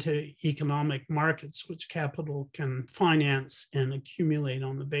planet into economic markets, which capital can finance and accumulate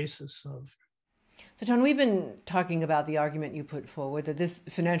on the basis of. So, John, we've been talking about the argument you put forward that this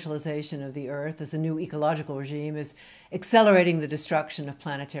financialization of the Earth as a new ecological regime is accelerating the destruction of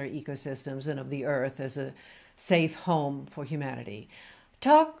planetary ecosystems and of the Earth as a safe home for humanity.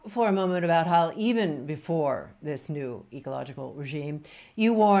 Talk for a moment about how even before this new ecological regime,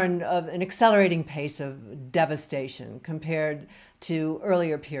 you warned of an accelerating pace of devastation compared to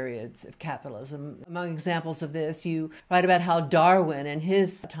earlier periods of capitalism. Among examples of this, you write about how Darwin in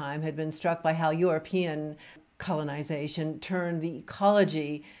his time had been struck by how European colonization turned the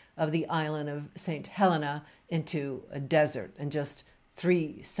ecology of the island of St. Helena into a desert in just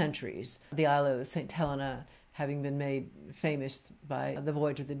 3 centuries. The island of St. Helena having been made famous by the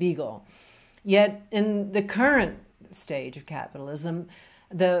voyage of the Beagle. Yet in the current stage of capitalism,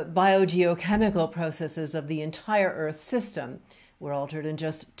 the biogeochemical processes of the entire Earth system were altered in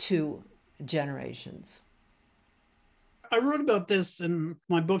just 2 generations. I wrote about this in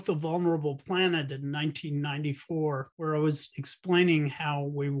my book, The Vulnerable Planet, in 1994, where I was explaining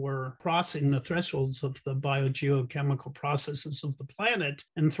how we were crossing the thresholds of the biogeochemical processes of the planet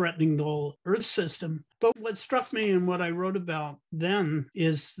and threatening the whole Earth system. But what struck me and what I wrote about then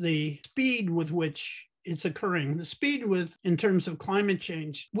is the speed with which it's occurring, the speed in terms of climate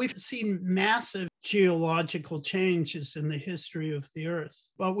change. We've seen massive geological changes in the history of the Earth,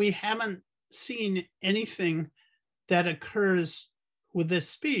 but we haven't seen anything that occurs with this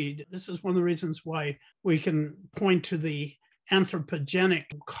speed. This is one of the reasons why we can point to the anthropogenic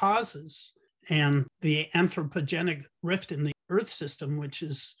causes and the anthropogenic rift in the Earth system, which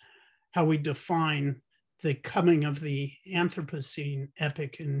is how we define the coming of the Anthropocene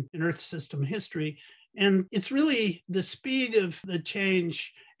epoch in Earth system history. And it's really the speed of the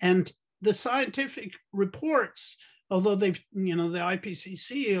change and the scientific reports, although the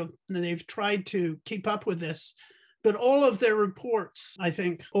IPCC, they've tried to keep up with this. But all of their reports, I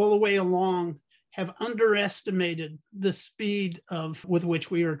think, all the way along, have underestimated the speed with which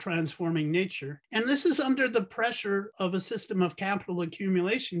we are transforming nature. And this is under the pressure of a system of capital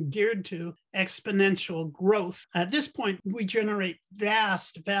accumulation geared to exponential growth. At this point, we generate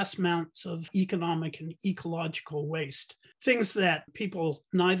vast amounts of economic and ecological waste, things that people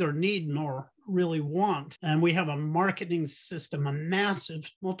neither need nor really want. And we have a marketing system, a massive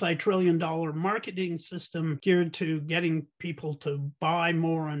multi-trillion-dollar marketing system geared to getting people to buy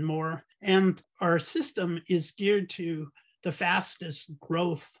more and more. And our system is geared to the fastest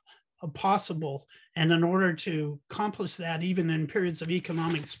growth possible. And in order to accomplish that, even in periods of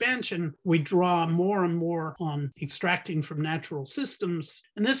economic expansion, we draw more and more on extracting from natural systems.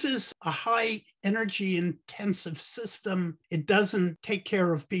 And this is a high energy intensive system. It doesn't take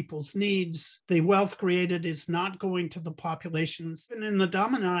care of people's needs. The wealth created is not going to the populations. And in the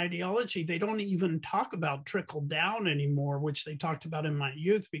dominant ideology, they don't even talk about trickle down anymore, which they talked about in my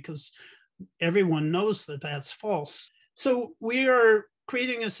youth, because everyone knows that that's false. So we are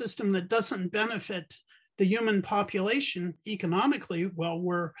creating a system that doesn't benefit the human population economically. Well,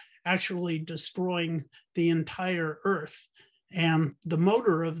 we're actually destroying the entire Earth. And the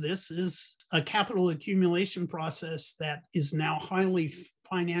motor of this is a capital accumulation process that is now highly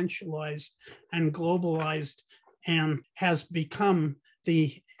financialized and globalized and has become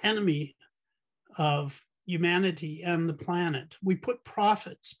the enemy of humanity and the planet. We put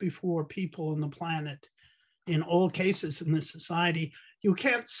profits before people and the planet in all cases in this society. You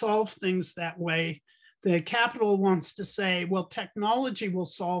can't solve things that way. The capital wants to say, well, technology will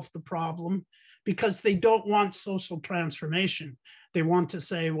solve the problem, because they don't want social transformation. They want to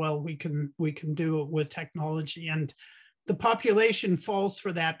say, well, we can do it with technology. And the population falls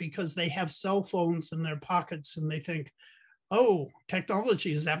for that because they have cell phones in their pockets and they think, oh,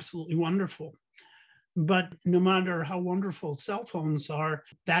 technology is absolutely wonderful. But no matter how wonderful cell phones are,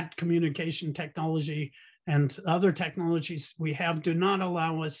 that communication technology and other technologies we have do not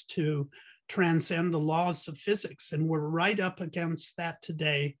allow us to transcend the laws of physics. And we're right up against that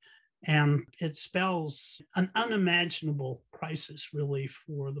today. And it spells an unimaginable crisis, really,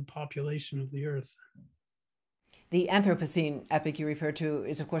 for the population of the Earth. The Anthropocene epoch you refer to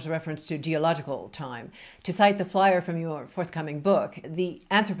is, of course, a reference to geological time. To cite the flyer from your forthcoming book, the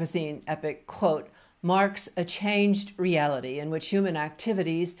Anthropocene epoch, quote, marks a changed reality in which human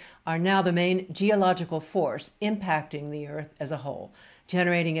activities are now the main geological force impacting the Earth as a whole,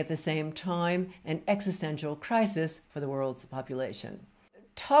 generating at the same time an existential crisis for the world's population.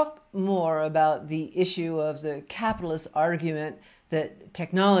 Talk more about the issue of the capitalist argument that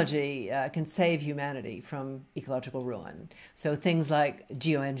technology can save humanity from ecological ruin. So things like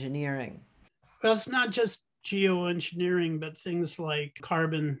geoengineering. Well, it's not just geoengineering, but things like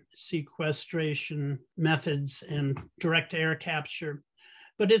carbon sequestration methods and direct air capture.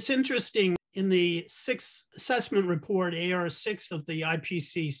 But it's interesting, in the 6th assessment report, AR6 of the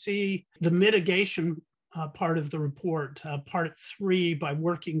IPCC, the mitigation part of the report, part 3 by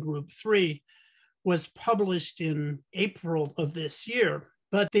Working Group 3, was published in April of this year.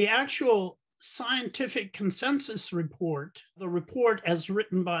 But the actual scientific consensus report, the report as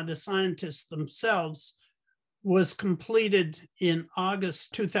written by the scientists themselves, was completed in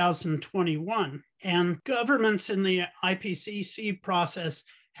August 2021. And governments in the IPCC process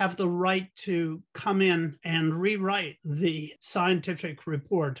have the right to come in and rewrite the scientific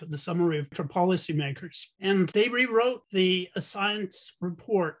report, the summary for policymakers. And they rewrote the science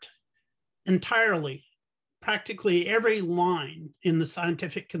report entirely. Practically every line in the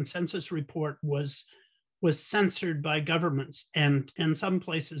scientific consensus report was censored by governments and in some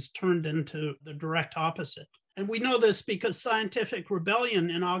places turned into the direct opposite. And we know this because Scientific Rebellion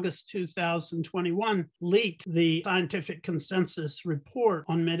in August 2021 leaked the scientific consensus report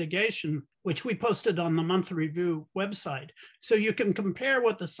on mitigation, which we posted on the Monthly Review website. So you can compare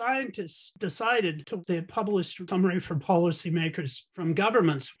what the scientists decided to the published summary for policymakers from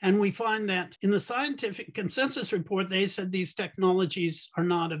governments. And we find that in the scientific consensus report, they said these technologies are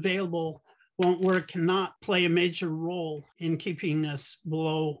not available, won't work, cannot play a major role in keeping us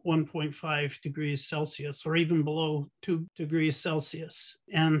below 1.5 degrees Celsius or even below 2 degrees Celsius.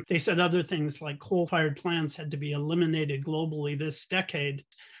 And they said other things like coal-fired plants had to be eliminated globally this decade.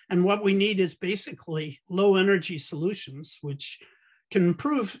 And what we need is basically low energy solutions, which can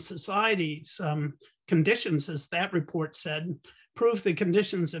improve society's conditions, as that report said, improve the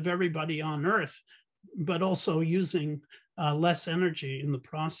conditions of everybody on Earth, but also using less energy in the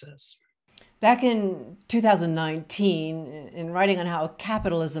process. Back in 2019, in writing on how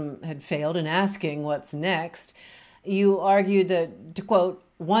capitalism had failed and asking what's next, you argued that, to quote,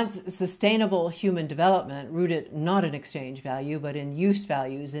 once sustainable human development, rooted not in exchange value, but in use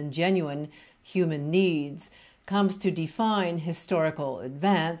values and genuine human needs, comes to define historical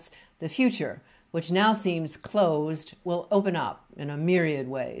advance, the future, which now seems closed, will open up in a myriad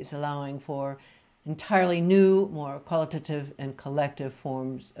ways, allowing for entirely new, more qualitative and collective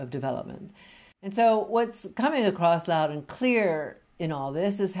forms of development. And so what's coming across loud and clear in all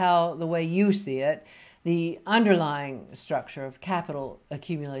this is how, the way you see it, the underlying structure of capital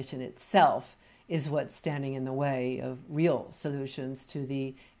accumulation itself is what's standing in the way of real solutions to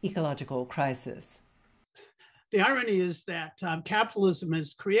the ecological crisis. The irony is that capitalism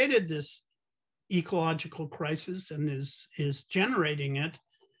has created this ecological crisis and is generating it.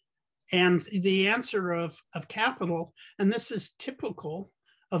 And the answer of capital, and this is typical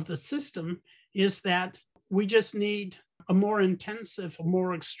of the system, is that we just need a more intensive, a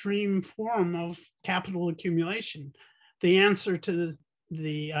more extreme form of capital accumulation. The answer to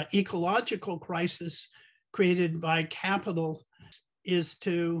the ecological crisis created by capital is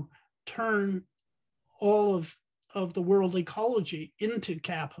to turn all of the world ecology into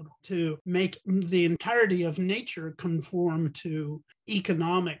capital, to make the entirety of nature conform to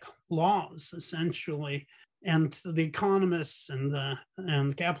economic laws, essentially. And the economists and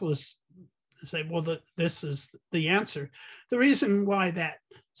the capitalists say, well, this is the answer. The reason why that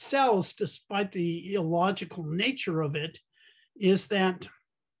sells, despite the illogical nature of it, is that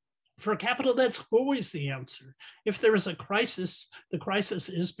for capital, that's always the answer. If there is a crisis, the crisis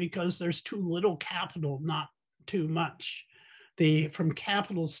is because there's too little capital, not too much. From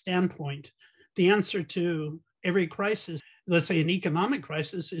capital's standpoint, the answer to every crisis, let's say an economic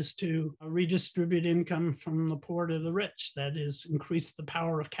crisis, is to redistribute income from the poor to the rich. That is, increase the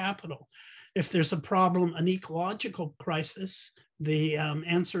power of capital. If there's a problem, an ecological crisis, the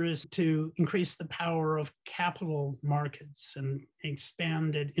answer is to increase the power of capital markets and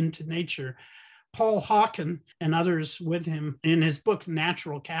expand it into nature. Paul Hawken and others with him in his book,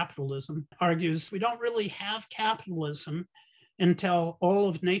 Natural Capitalism, argues we don't really have capitalism until all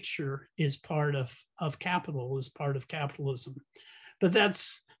of nature is part of capital, is part of capitalism. But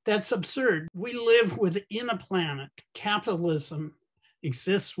that's absurd. We live within a planet. Capitalism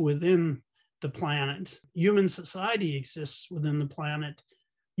exists within the planet. Human society exists within the planet.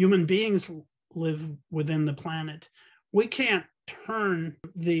 Human beings live within the planet. We can't turn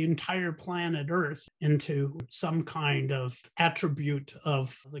the entire planet Earth into some kind of attribute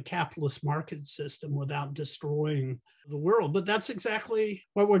of the capitalist market system without destroying the world. But that's exactly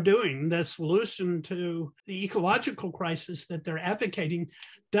what we're doing. The solution to the ecological crisis that they're advocating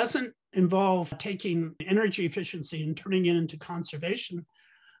doesn't involve taking energy efficiency and turning it into conservation,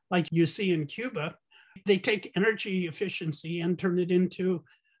 like you see in Cuba. They take energy efficiency and turn it into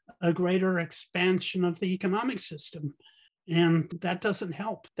a greater expansion of the economic system. And that doesn't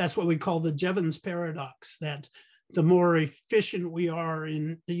help. That's what we call the Jevons paradox, that the more efficient we are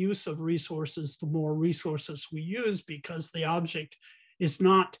in the use of resources, the more resources we use, because the object is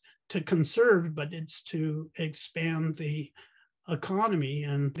not to conserve, but it's to expand the economy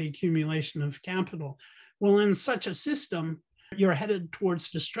and the accumulation of capital. Well, in such a system, you're headed towards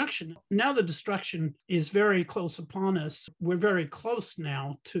destruction. Now the destruction is very close upon us. We're very close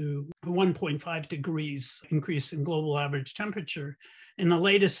now to a 1.5 degrees increase in global average temperature. In the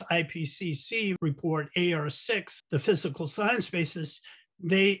latest IPCC report, AR6, the physical science basis,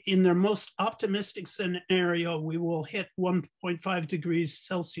 in their most optimistic scenario, we will hit 1.5 degrees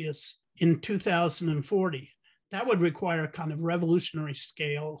Celsius in 2040. That would require a kind of revolutionary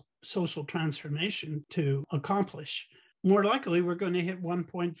scale social transformation to accomplish. More likely, we're going to hit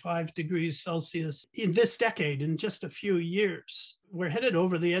 1.5 degrees Celsius in this decade, in just a few years. We're headed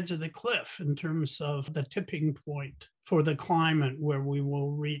over the edge of the cliff in terms of the tipping point for the climate, where we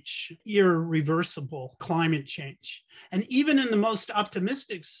will reach irreversible climate change. And even in the most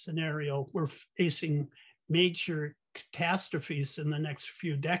optimistic scenario, we're facing major catastrophes in the next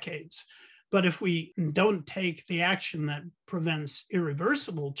few decades. But if we don't take the action that prevents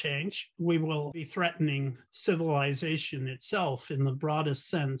irreversible change, we will be threatening civilization itself in the broadest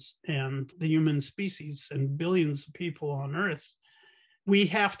sense, and the human species and billions of people on Earth. We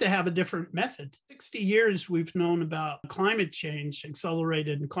have to have a different method. 60 years we've known about climate change,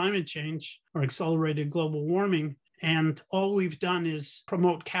 accelerated climate change, or accelerated global warming. And all we've done is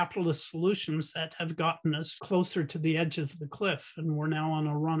promote capitalist solutions that have gotten us closer to the edge of the cliff. And we're now on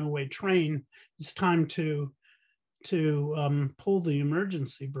a runaway train. It's time to pull the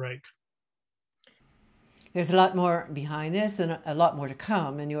emergency brake. There's a lot more behind this and a lot more to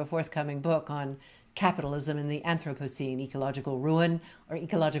come in your forthcoming book on capitalism in the Anthropocene, ecological ruin or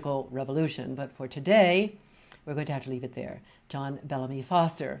ecological revolution. But for today, we're going to have to leave it there. John Bellamy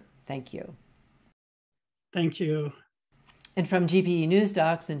Foster, thank you. Thank you. And from GPE News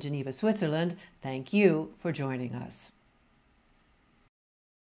Docs in Geneva, Switzerland, thank you for joining us.